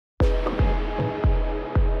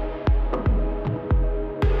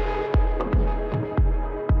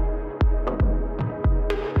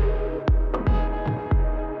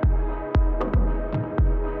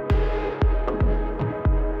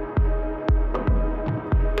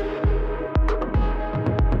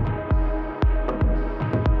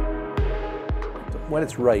when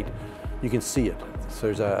it's right, you can see it.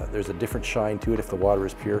 So there's a different shine to it if the water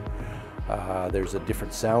is pure. There's a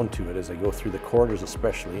different sound to it as I go through the corners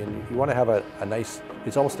especially, and you want to have a nice,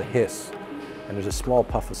 it's almost a hiss, and there's a small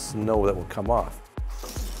puff of snow that will come off.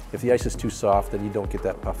 If the ice is too soft, then you don't get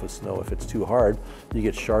that puff of snow. If it's too hard, you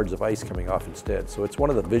get shards of ice coming off instead. So it's one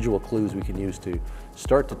of the visual clues we can use to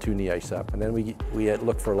start to tune the ice up. And then we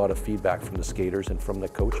look for a lot of feedback from the skaters and from the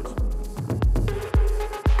coaches.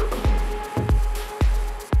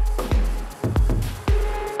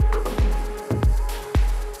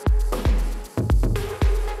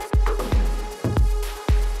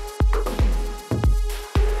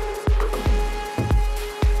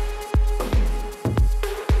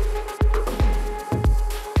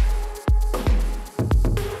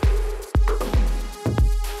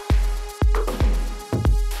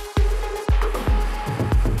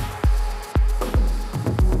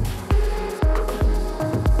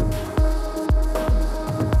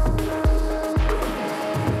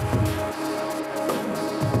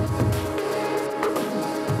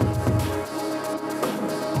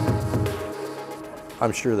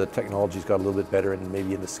 I'm sure the technology's got a little bit better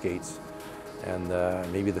maybe in the skates and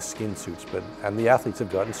maybe the skin suits, and the athletes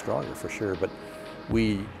have gotten stronger for sure, but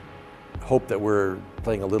we hope that we're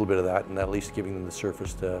playing a little bit of that and at least giving them the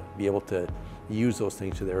surface to be able to use those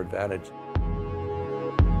things to their advantage.